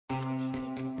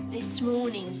This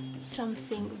morning,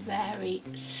 something very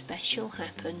special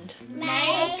happened.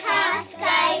 Make us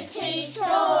go to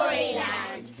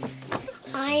Storyland.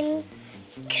 I'm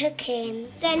cooking.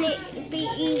 Then it would be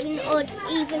even odd,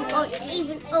 even odd,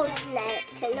 even odd.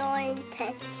 No, 9,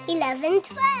 10, 11,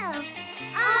 12.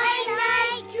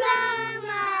 I like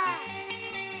drama.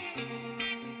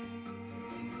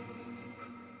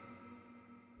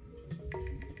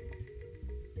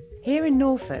 Here in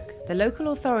Norfolk, the local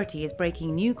authority is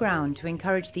breaking new ground to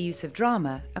encourage the use of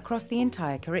drama across the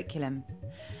entire curriculum.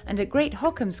 And at Great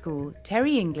Hockham School,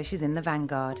 Terry English is in the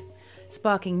vanguard,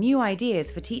 sparking new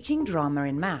ideas for teaching drama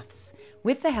in maths,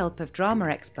 with the help of drama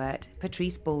expert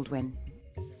Patrice Baldwin.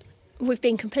 We've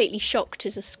been completely shocked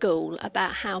as a school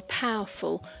about how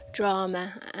powerful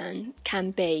drama can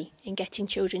be in getting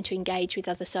children to engage with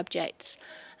other subjects.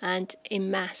 And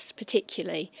in maths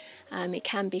particularly, it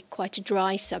can be quite a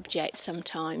dry subject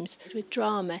sometimes. With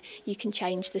drama, you can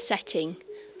change the setting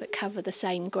but cover the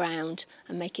same ground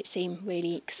and make it seem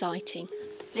really exciting.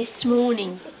 This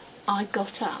morning I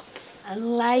got up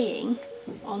and laying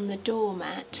on the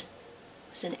doormat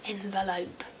was an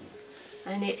envelope,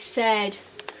 and it said,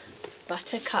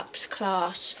 Buttercup's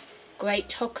class, Great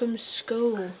Hockham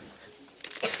School.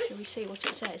 Shall we see what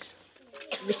it says?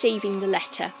 Receiving the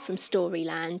letter from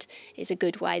Storyland is a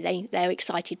good way. They're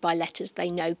excited by letters. They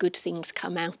know good things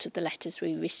come out of the letters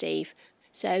we receive.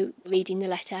 So reading the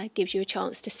letter gives you a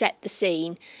chance to set the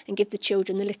scene and give the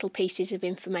children the little pieces of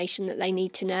information that they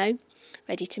need to know.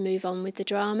 Ready to move on with the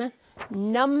drama?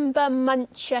 Number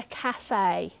Muncher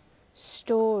Cafe,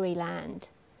 Storyland.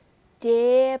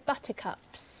 Dear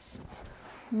Buttercups,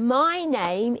 my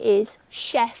name is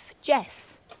Chef Jeff,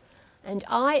 and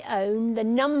I own the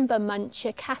Number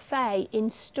Muncher Cafe in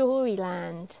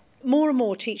Storyland. More and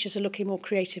more teachers are looking more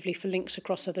creatively for links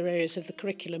across other areas of the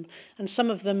curriculum, and some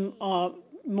of them are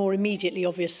more immediately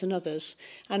obvious than others.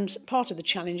 And part of the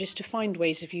challenge is to find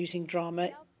ways of using drama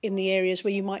in the areas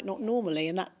where you might not normally,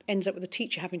 and that ends up with the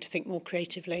teacher having to think more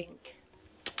creatively.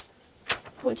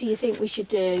 What do you think we should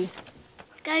do?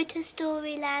 Go to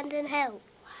Storyland and help.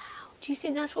 Wow, do you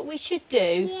think that's what we should do?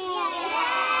 Yeah.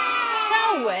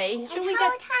 Shall we? Shall we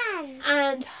hold hands.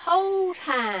 And hold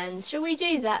hands. Shall we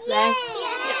do that then?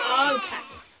 Yeah. Okay.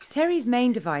 Terry's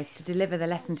main device to deliver the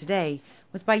lesson today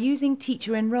was by using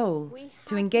Teacher Enroll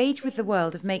to engage with the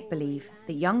world of make-believe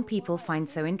that young people find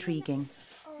so intriguing.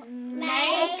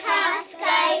 Make us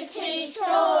go to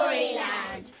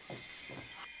Storyland.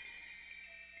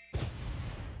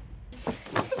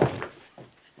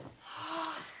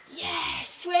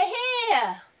 Yes, we're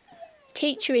here.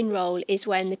 Teacher Enroll is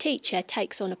when the teacher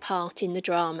takes on a part in the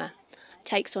drama,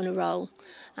 takes on a role.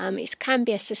 It can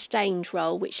be a sustained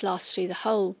role which lasts through the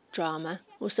whole drama,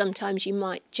 or sometimes you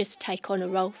might just take on a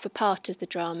role for part of the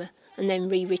drama and then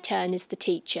return as the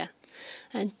teacher.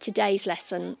 And today's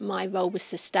lesson, my role was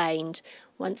sustained.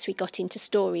 Once we got into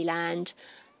Storyland,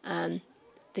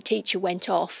 the teacher went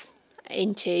off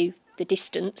into the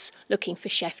distance looking for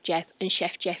Chef Jeff, and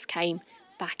Chef Jeff came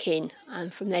back in,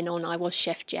 and from then on I was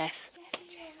Chef Jeff.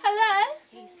 Hello?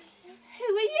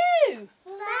 Who are you?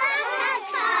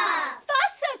 Buttercups.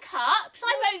 Buttercups?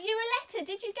 I wrote you a letter.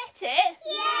 Did you get it?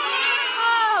 Yeah.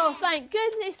 Oh, thank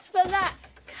goodness for that.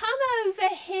 Come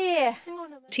over here. Hang on a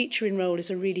minute. Teacher Enroll is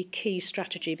a really key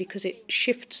strategy because it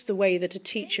shifts the way that a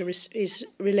teacher is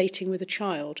relating with a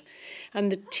child.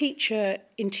 And the teacher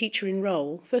in Teacher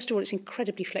Enroll, first of all, it's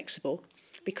incredibly flexible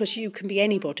because you can be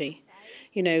anybody.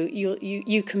 You know,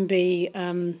 you can be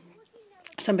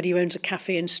somebody who owns a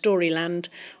cafe in Storyland,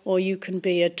 or you can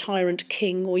be a tyrant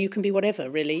king, or you can be whatever,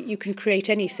 really. You can create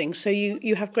anything. So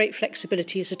you have great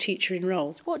flexibility as a Teacher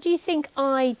Enroll. What do you think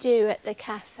I do at the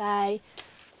cafe?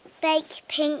 Bake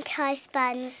pink ice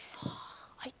buns.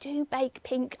 I do bake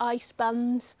pink ice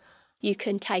buns. You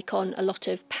can take on a lot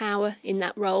of power in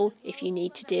that role if you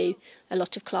need to do a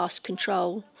lot of class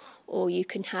control, or you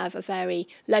can have a very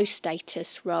low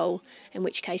status role, in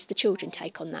which case the children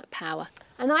take on that power.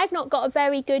 And I've not got a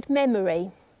very good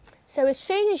memory, so as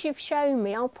soon as you've shown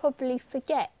me, I'll probably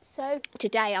forget. So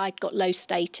today I'd got low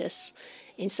status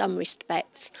in some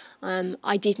respects.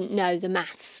 I didn't know the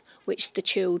maths, which the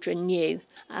children knew,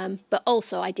 but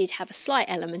also I did have a slight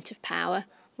element of power,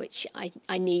 which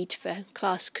I need for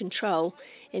class control,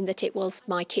 in that it was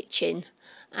my kitchen,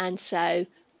 and so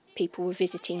people were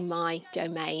visiting my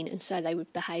domain, and so they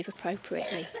would behave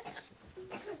appropriately.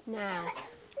 Now,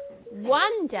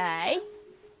 one day,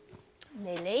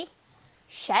 Millie,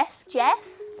 Chef Jeff,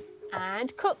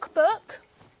 and Cookbook,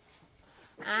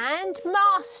 and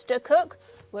Master Cook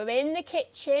were in the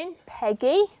kitchen.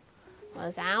 Peggy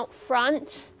was out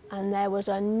front, and there was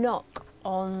a knock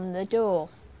on the door.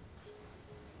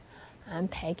 And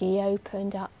Peggy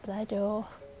opened up the door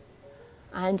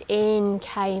and in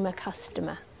came a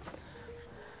customer.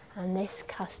 And this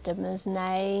customer's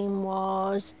name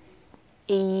was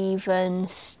Even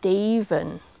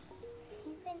Stephen.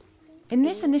 In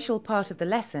this initial part of the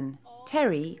lesson,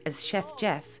 Terry, as Chef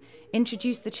Jeff,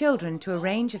 introduced the children to a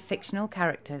range of fictional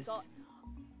characters.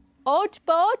 Odd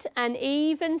Bod and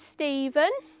Even Stephen.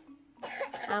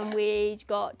 And we'd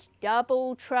got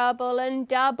Double Trouble and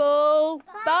Double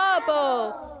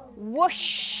Bubble.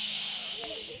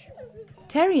 Whoosh!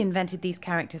 Terry invented these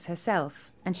characters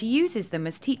herself, and she uses them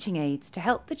as teaching aids to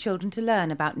help the children to learn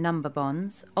about number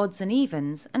bonds, odds and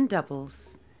evens, and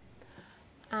doubles.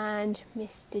 And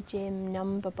Mr. Jim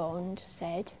Numberbond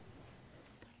said,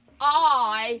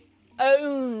 I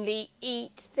only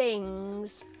eat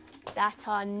things that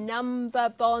are number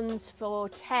bonds for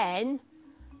 10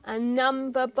 and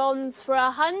number bonds for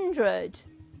 100.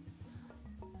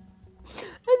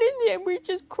 And in the end we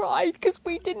just cried because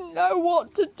we didn't know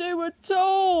what to do at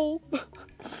all. And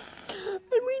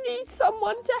we need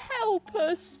someone to help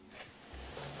us.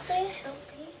 We'll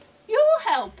help you. You'll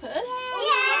help us?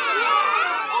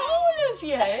 Yeah! All of you?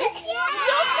 Yeah!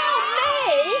 You'll help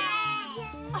me?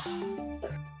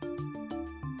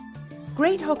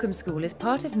 Great Hockham School is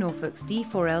part of Norfolk's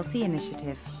D4LC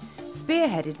initiative,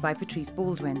 spearheaded by Patrice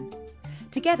Baldwin.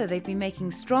 Together they've been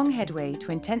making strong headway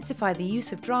to intensify the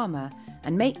use of drama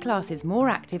and make classes more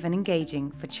active and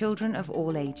engaging for children of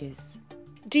all ages.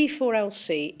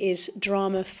 D4LC is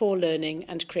drama for learning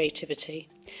and creativity.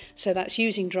 So that's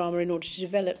using drama in order to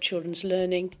develop children's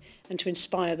learning and to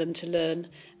inspire them to learn,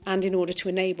 and in order to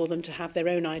enable them to have their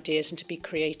own ideas and to be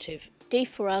creative.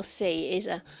 D4LC is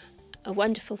a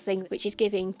wonderful thing which is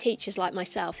giving teachers like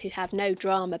myself who have no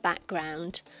drama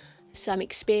background some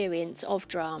experience of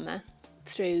drama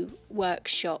through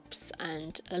workshops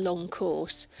and a long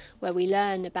course where we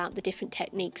learn about the different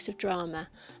techniques of drama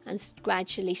and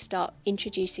gradually start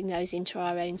introducing those into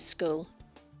our own school.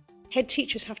 Head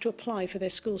teachers have to apply for their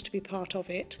schools to be part of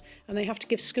it, and they have to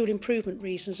give school improvement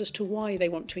reasons as to why they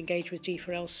want to engage with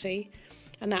D4LC.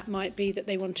 And that might be that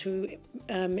they want to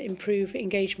improve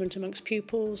engagement amongst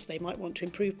pupils, they might want to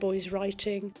improve boys'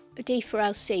 writing.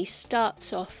 D4LC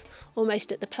starts off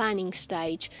almost at the planning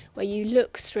stage where you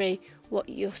look through what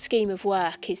your scheme of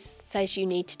work says you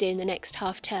need to do in the next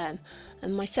half term.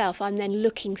 And myself, I'm then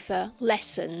looking for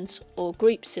lessons or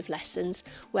groups of lessons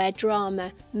where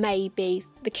drama may be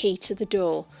the key to the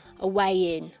door, a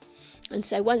way in. And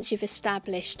so once you've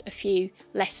established a few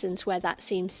lessons where that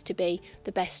seems to be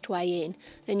the best way in,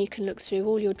 then you can look through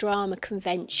all your drama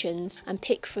conventions and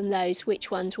pick from those which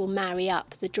ones will marry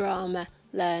up the drama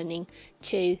learning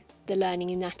to the learning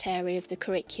in that area of the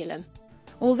curriculum.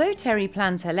 Although Terry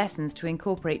plans her lessons to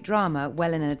incorporate drama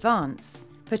well in advance,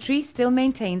 Patrice still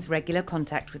maintains regular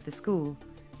contact with the school,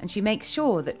 and she makes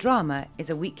sure that drama is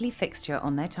a weekly fixture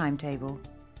on their timetable.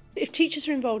 If teachers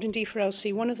are involved in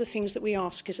D4LC, one of the things that we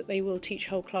ask is that they will teach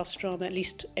whole class drama at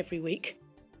least every week.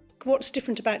 What's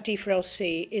different about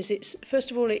D4LC is it's,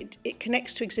 first of all, it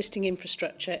connects to existing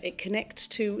infrastructure, it connects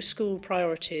to school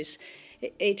priorities.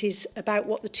 It is about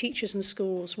what the teachers and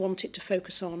schools want it to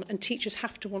focus on, and teachers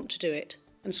have to want to do it,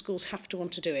 and schools have to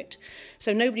want to do it.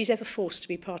 So nobody's ever forced to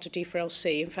be part of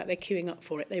D4LC. In fact, they're queuing up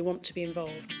for it. They want to be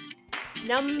involved.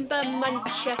 Number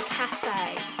Muncher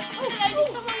Cafe. Oh,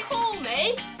 did someone call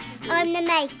me? I'm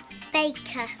the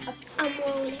baker. I'm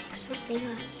Warwick, something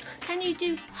like that. Can you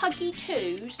do huggy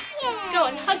twos? Yeah. Go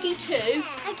on, huggy two.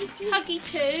 Huggy two. Huggy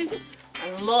two.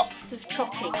 And lots of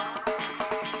chopping.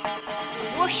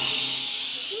 Whoosh!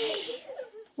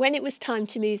 When it was time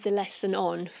to move the lesson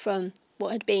on from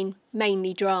what had been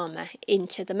mainly drama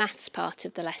into the maths part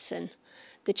of the lesson,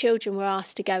 the children were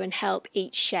asked to go and help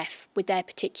each chef with their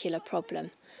particular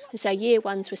problem. And so year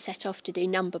ones were set off to do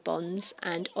number bonds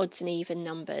and odds and even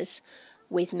numbers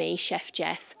with me, Chef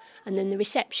Jeff, and then the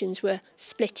receptions were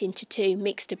split into two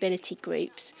mixed ability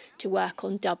groups to work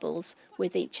on doubles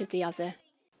with each of the other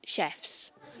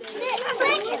chefs.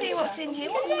 Let's see what's in here.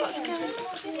 What's got to go?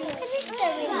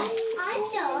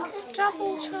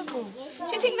 Double trouble.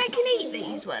 Do you think they can eat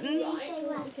these ones?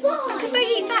 And can they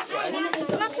eat that one?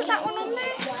 Can I put that one on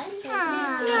there?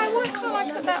 No, why can't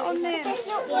I put that on there? Because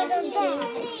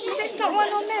it's not one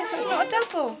on there, so it's not a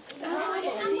double. Oh, I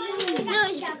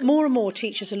see. More and more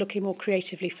teachers are looking more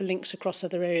creatively for links across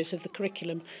other areas of the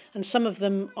curriculum, and some of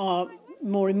them are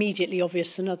more immediately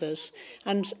obvious than others.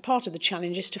 And part of the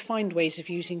challenge is to find ways of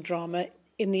using drama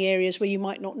in the areas where you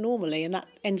might not normally, and that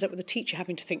ends up with the teacher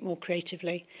having to think more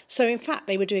creatively. So in fact,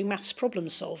 they were doing maths problem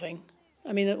solving.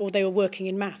 I mean, or they were working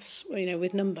in maths,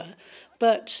 with number.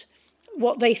 But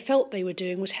what they felt they were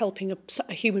doing was helping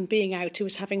a human being out who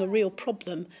was having a real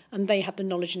problem, and they had the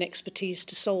knowledge and expertise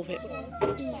to solve it.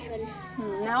 Even.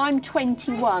 Now I'm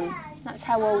 21. That's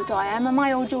how old I am. Am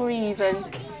I odd or even?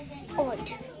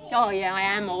 Odd. Oh yeah, I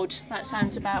am odd. That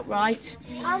sounds about right.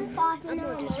 I'm 5 and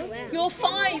odd as well. You're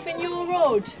 5 and you're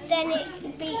odd. Then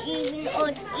it'd be even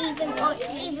odd, even odd,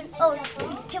 even odd,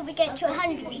 until we get to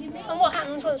 100. And what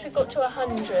happens once we've got to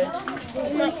 100?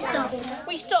 And we stop.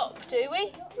 We stop, do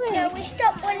we? No, we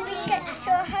stop when we get to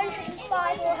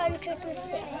 105 or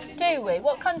 106. Do we?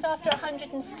 What comes after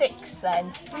 106 then?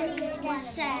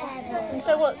 107. And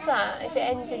so what's that? If it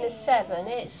ends in a 7,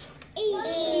 it's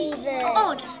Even.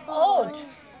 Odd. odd.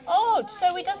 Odd.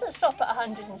 So it doesn't stop at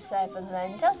 107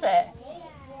 then, does it?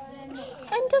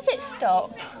 When does it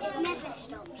stop? It never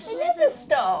stops. It never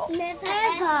stops. Never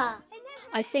ever.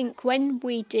 I think when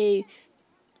we do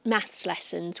maths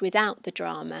lessons without the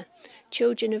drama,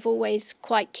 children are always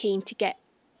quite keen to get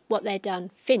what they're done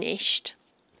finished.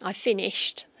 I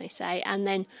finished, they say, and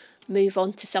then move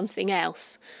on to something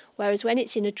else. Whereas when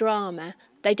it's in a drama,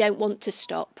 they don't want to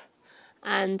stop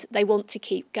and they want to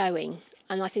keep going.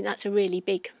 And I think that's a really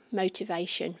big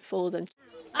motivation for them.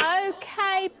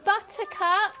 OK,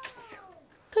 buttercups,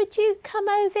 could you come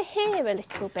over here a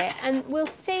little bit and we'll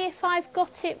see if I've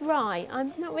got it right.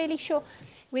 I'm not really sure.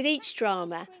 With each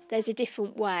drama, there's a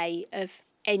different way of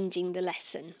ending the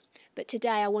lesson. But today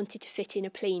I wanted to fit in a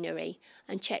plenary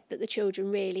and check that the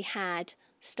children really had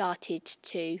started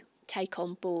to take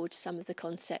on board some of the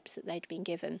concepts that they'd been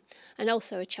given. And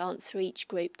also a chance for each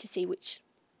group to see which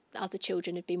other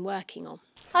children had been working on.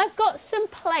 I've got some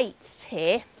plates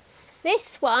here.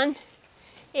 This one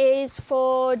is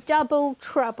for double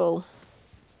trouble.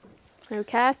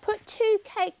 OK, I've put 2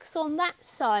 cakes on that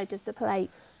side of the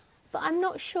plate. But I'm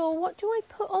not sure, what do I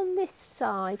put on this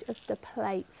side of the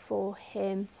plate for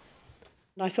him?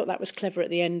 I thought that was clever at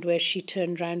the end where she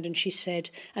turned round and she said,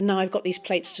 and now I've got these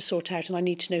plates to sort out and I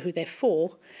need to know who they're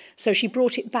for. So she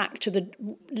brought it back to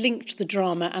linked the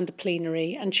drama and the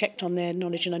plenary and checked on their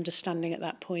knowledge and understanding at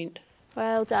that point.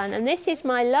 Well done. And this is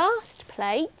my last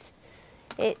plate.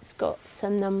 It's got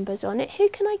some numbers on it. Who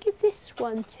can I give this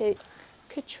one to?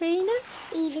 Katrina?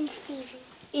 Even Stephen.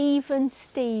 Even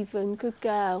Stephen, good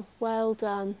girl, well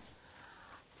done.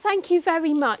 Thank you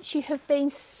very much, you have been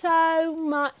so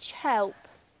much help.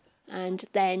 And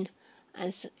then,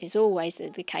 as is always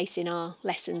the case in our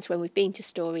lessons when we've been to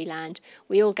Storyland,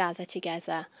 we all gather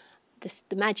together,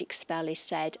 the magic spell is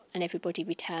said and everybody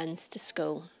returns to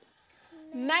school.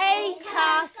 Make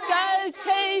us go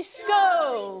to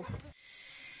school!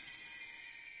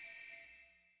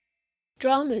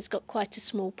 Drama's got quite a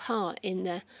small part in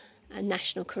the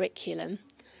national curriculum.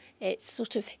 It's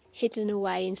sort of hidden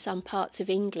away in some parts of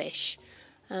English,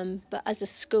 but as a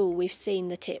school we've seen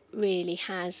that it really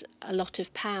has a lot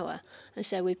of power, and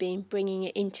so we've been bringing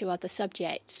it into other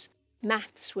subjects.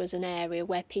 Maths was an area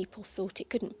where people thought it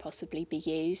couldn't possibly be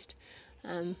used,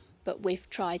 but we've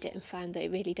tried it and found that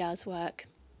it really does work.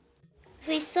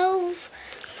 We solve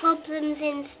problems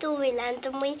in Storyland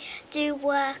and we do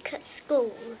work at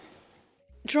school.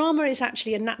 Drama is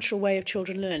actually a natural way of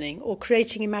children learning, or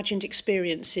creating imagined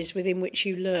experiences within which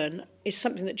you learn is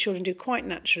something that children do quite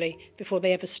naturally before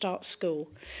they ever start school.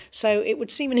 So it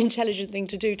would seem an intelligent thing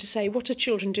to do to say, what are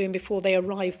children doing before they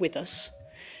arrive with us?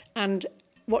 And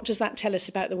what does that tell us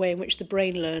about the way in which the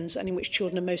brain learns and in which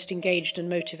children are most engaged and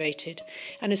motivated?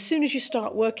 And as soon as you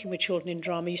start working with children in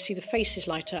drama, you see the faces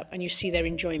light up and you see their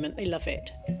enjoyment. They love it.